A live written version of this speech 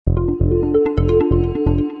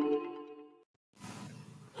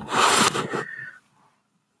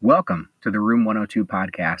Welcome to the Room 102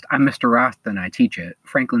 podcast. I'm Mr. Roth, and I teach at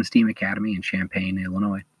Franklin STEAM Academy in Champaign,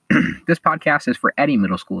 Illinois. This podcast is for any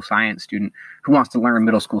middle school science student who wants to learn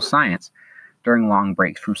middle school science during long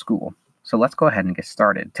breaks from school. So let's go ahead and get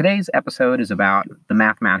started. Today's episode is about the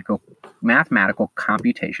mathematical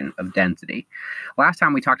computation of density. Last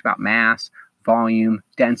time we talked about mass, volume,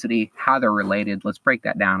 density, how they're related. Let's break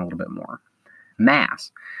that down a little bit more.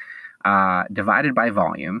 Mass divided by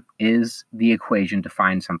volume is the equation to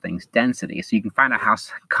find something's density. So you can find out how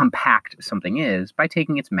compact something is by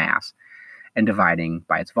taking its mass and dividing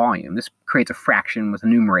by its volume. This creates a fraction with the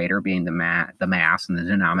numerator being the mass and the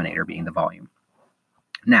denominator being the volume.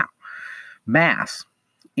 Now, mass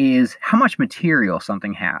is how much material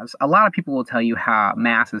something has. A lot of people will tell you how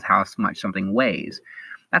mass is how much something weighs.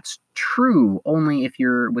 That's true only if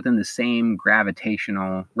you're within the same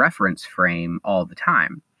gravitational reference frame all the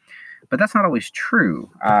time. But that's not always true.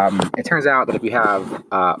 It turns out that if you have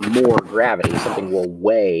more gravity, something will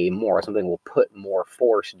weigh more, something will put more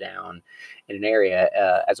force down in an area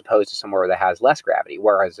as opposed to somewhere that has less gravity.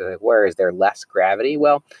 Where is there less gravity?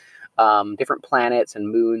 Well, different planets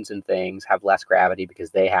and moons and things have less gravity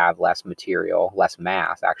because they have less material, less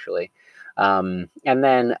mass, actually. And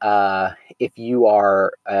then if you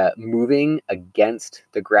are moving against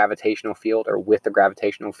the gravitational field or with the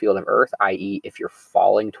gravitational field of Earth, i.e. if you're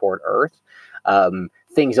falling toward Earth,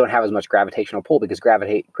 things don't have as much gravitational pull because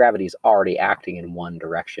gravity is already acting in one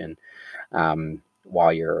direction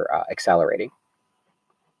while you're accelerating.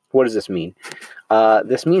 What does this mean?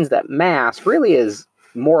 This means that mass really is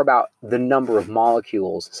more about the number of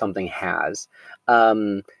molecules something has.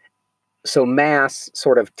 So mass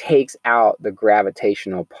sort of takes out the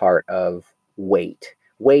gravitational part of weight.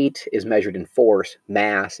 Weight is measured in force.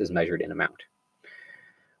 Mass is measured in amount.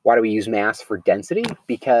 Why do we use mass for density?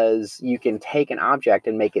 Because you can take an object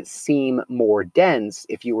and make it seem more dense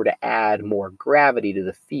if you were to add more gravity to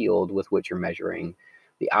the field with which you're measuring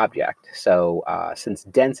the object. So since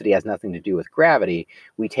density has nothing to do with gravity,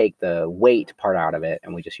 we take the weight part out of it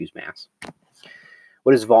and we just use mass.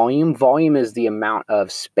 What is volume? Volume is the amount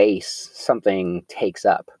of space something takes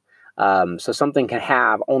up. So something can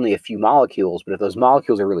have only a few molecules, but if those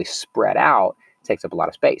molecules are really spread out, it takes up a lot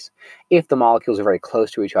of space. If the molecules are very close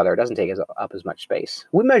to each other, it doesn't take up as much space.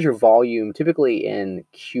 We measure volume typically in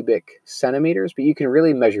cubic centimeters, but you can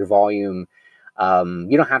really measure volume.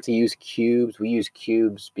 You don't have to use cubes. We use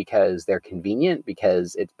cubes because they're convenient,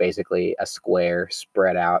 because it's basically a square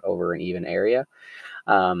spread out over an even area.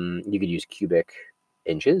 You could use cubic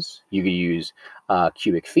inches, you could use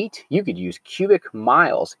cubic feet, you could use cubic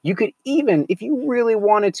miles, you could even, if you really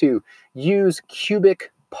wanted to, use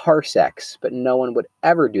cubic parsecs, but no one would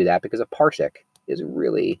ever do that because a parsec is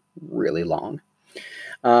really, really long.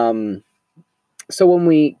 So when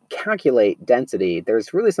we calculate density,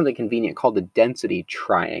 there's really something convenient called the density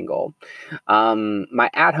triangle. My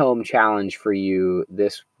at-home challenge for you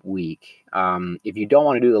this week, if you don't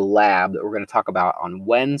want to do the lab that we're going to talk about on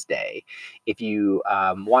Wednesday, if you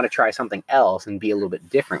want to try something else and be a little bit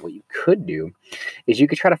different, what you could do is you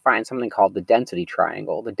could try to find something called the density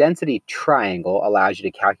triangle. The density triangle allows you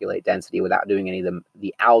to calculate density without doing any of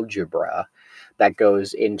the algebra that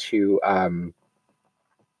goes into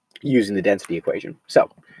using the density equation. So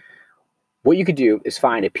what you could do is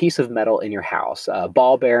find a piece of metal in your house.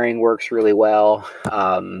 Ball bearing works really well.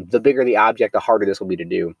 The bigger the object, the harder this will be to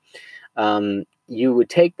do. You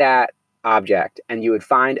would take that object and you would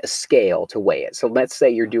find a scale to weigh it. So let's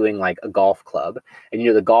say you're doing like a golf club, and you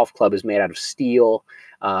know the golf club is made out of steel.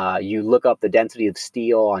 You look up the density of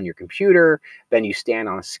steel on your computer, then you stand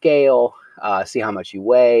on a scale, see how much you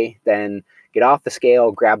weigh, then get off the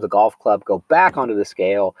scale, grab the golf club, go back onto the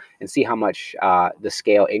scale, and see how much the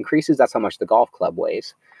scale increases. That's how much the golf club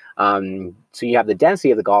weighs. So you have the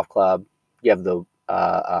density of the golf club, you have the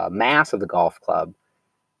mass of the golf club,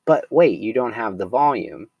 but wait, you don't have the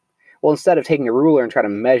volume. Well, instead of taking a ruler and trying to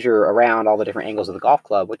measure around all the different angles of the golf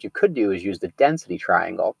club, what you could do is use the density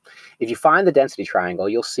triangle. If you find the density triangle,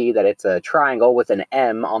 you'll see that it's a triangle with an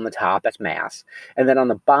M on the top, that's mass, and then on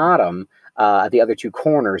the bottom, at the other two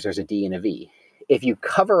corners, there's a D and a V. If you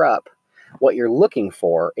cover up what you're looking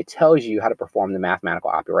for, it tells you how to perform the mathematical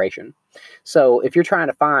operation. So if you're trying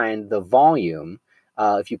to find the volume,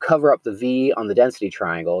 if you cover up the V on the density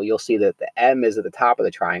triangle, you'll see that the M is at the top of the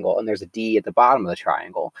triangle and there's a D at the bottom of the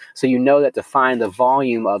triangle. So you know that to find the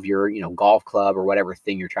volume of your golf club or whatever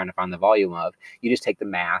thing you're trying to find the volume of, you just take the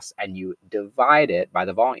mass and you divide it by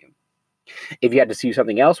the volume. If you had to do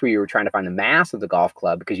something else where you were trying to find the mass of the golf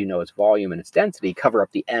club because you know its volume and its density, cover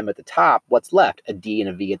up the M at the top, what's left? A D and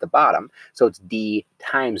a V at the bottom. So it's D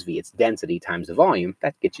times V. It's density times the volume.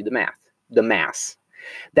 That gets you the mass.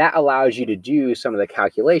 That allows you to do some of the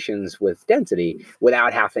calculations with density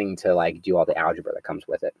without having to like do all the algebra that comes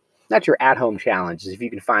with it. That's your at-home challenge, is if you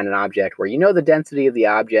can find an object where you know the density of the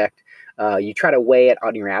object, you try to weigh it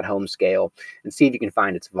on your at-home scale and see if you can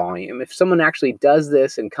find its volume. If someone actually does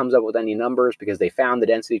this and comes up with any numbers because they found the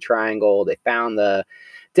density triangle, they found the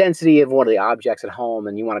density of one of the objects at home,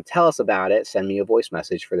 and you want to tell us about it, send me a voice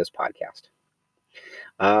message for this podcast.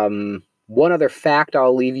 One other fact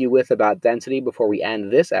I'll leave you with about density before we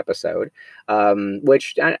end this episode,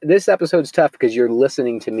 this episode's tough because you're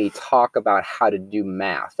listening to me talk about how to do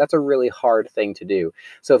math. That's a really hard thing to do.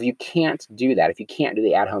 So if you can't do that, if you can't do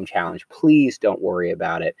the at-home challenge, please don't worry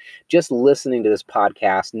about it. Just listening to this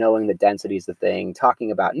podcast, knowing that density is the thing,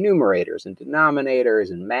 talking about numerators and denominators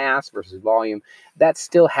and mass versus volume, that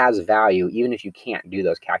still has value even if you can't do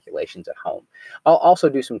those calculations at home. I'll also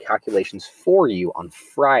do some calculations for you on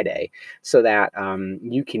Friday, so that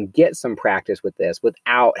you can get some practice with this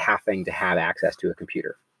without having to have access to a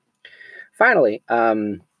computer. Finally,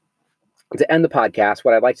 to end the podcast,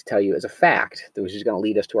 what I'd like to tell you is a fact, which is going to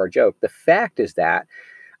lead us to our joke. The fact is that,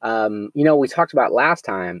 we talked about last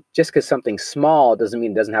time, just because something's small doesn't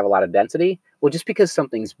mean it doesn't have a lot of density. Well, just because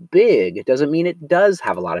something's big doesn't mean it does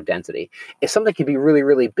have a lot of density. If something can be really,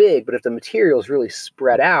 really big, but if the material is really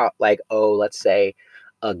spread out, like, let's say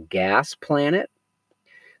a gas planet,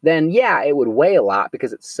 then yeah, it would weigh a lot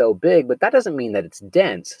because it's so big, but that doesn't mean that it's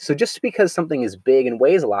dense. So just because something is big and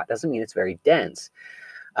weighs a lot doesn't mean it's very dense.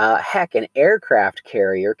 Heck, an aircraft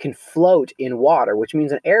carrier can float in water, which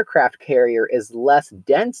means an aircraft carrier is less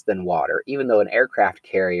dense than water, even though an aircraft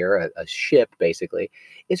carrier, a ship basically,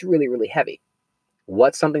 is really, really heavy.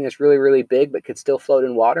 What's something that's really, really big but could still float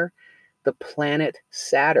in water? The planet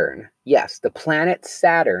Saturn. Yes, the planet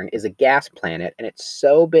Saturn is a gas planet, and it's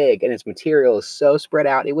so big and its material is so spread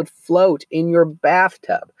out, it would float in your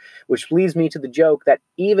bathtub, which leads me to the joke that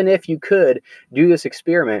even if you could do this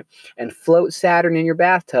experiment and float Saturn in your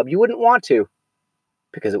bathtub, you wouldn't want to,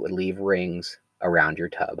 because it would leave rings around your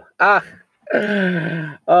tub.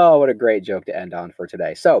 Oh, what a great joke to end on for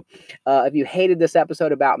today. So if you hated this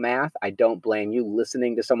episode about math, I don't blame you.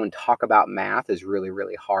 Listening to someone talk about math is really,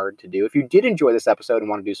 really hard to do. If you did enjoy this episode and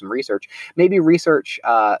want to do some research, maybe research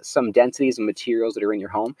some densities and materials that are in your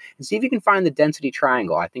home and see if you can find the density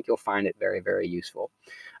triangle. I think you'll find it very, very useful.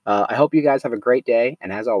 I hope you guys have a great day.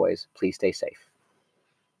 And as always, please stay safe.